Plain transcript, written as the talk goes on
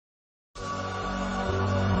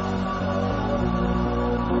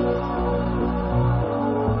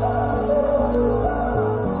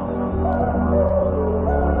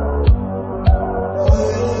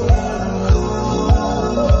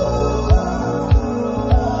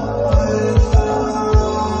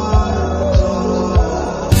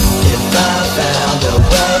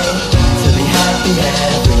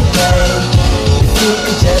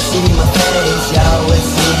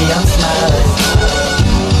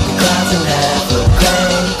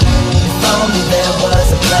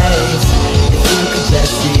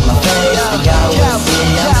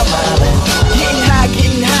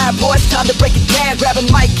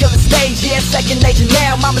second nature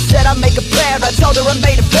now. Mama said I'd make her proud. I told her I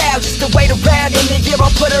made a vow just to wait around. In a year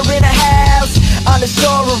I'll put her in a house on the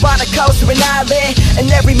shore or on the coast or an island.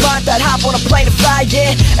 And every month I'd hop on a plane to fly,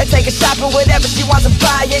 yeah, and take her shopping, whatever she wants to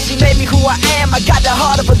buy, yeah. She made me who I am, I got the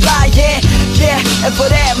heart of a lion, yeah. And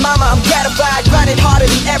for that, mama, I'm gratified. Grinding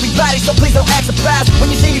harder than everybody, so please don't act surprised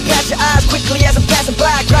when you see me pass your eyes quickly as I'm passing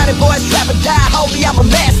by. Grinding boys, trap or die, holy, I'm a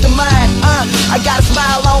mastermind. I got a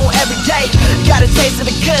smile on every day, got a taste of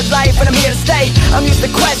the good life, and I'm here to stay. I'm used to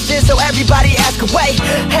questions, so everybody ask away.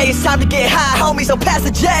 Hey, it's time to get high, homie, so pass the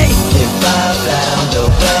J. If I found a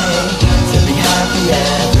way to be happy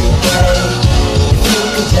every day, if you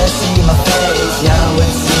could just see my face, y'all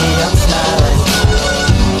would see I'm smiling.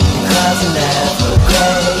 The clouds are never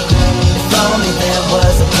gray. If only there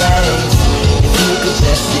was a place. If you could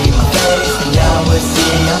just see my face, then y'all would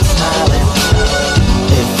see I'm smiling.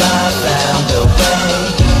 If I found a way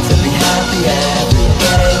to be happy every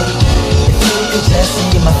day, if you could just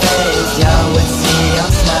see my face, y'all would see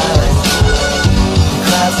I'm smiling. The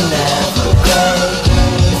clouds are never gray.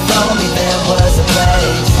 If only there was a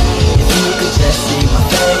place. If you could just see my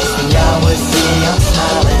face, then y'all would see I'm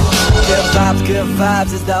smiling. Good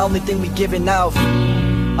vibes is the only thing we giving off.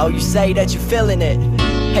 Oh, you say that you feeling it.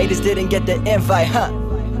 Haters didn't get the invite, huh?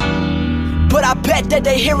 But I bet that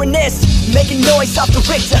they hearing this, making noise off the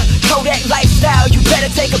Richter. Kodak lifestyle, you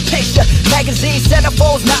better take a picture. Magazine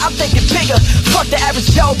centerfolds, now I'm thinking bigger. Fuck the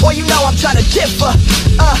average Joe, boy, you know I'm trying to differ.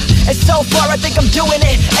 And so far I think I'm doing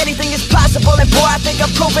it. Anything is possible, and boy, I think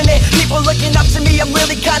I'm proving it. People looking up to me, I'm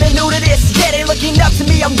really kinda new to this. Yeah, they looking up to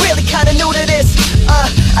me, I'm really kinda new to this.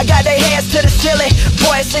 I got their hands to the ceiling.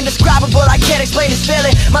 Boy, it's indescribable, I can't explain this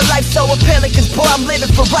feeling. My life's so appealing, cause boy, I'm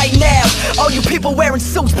living for right now. All you people wearing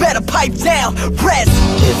suits better pipe down. Rest.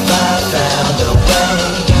 If I found a way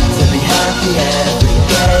to be happy every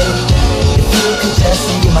day, if you could just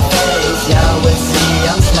see my face, y'all would see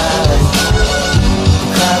I'm smiling. The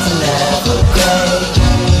clouds are never gray.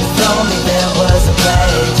 If only there was a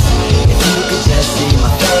place. If you could just see my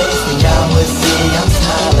face, then y'all would see I'm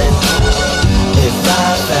smiling. If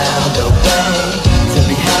I found a way to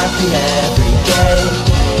be happy every day,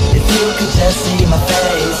 if you could just see my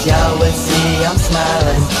face, y'all would see I'm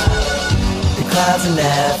smiling. The clouds are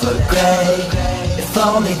never gray. If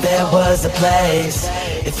only there was a place.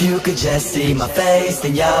 If you could just see my face,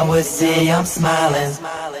 then y'all would see I'm smiling.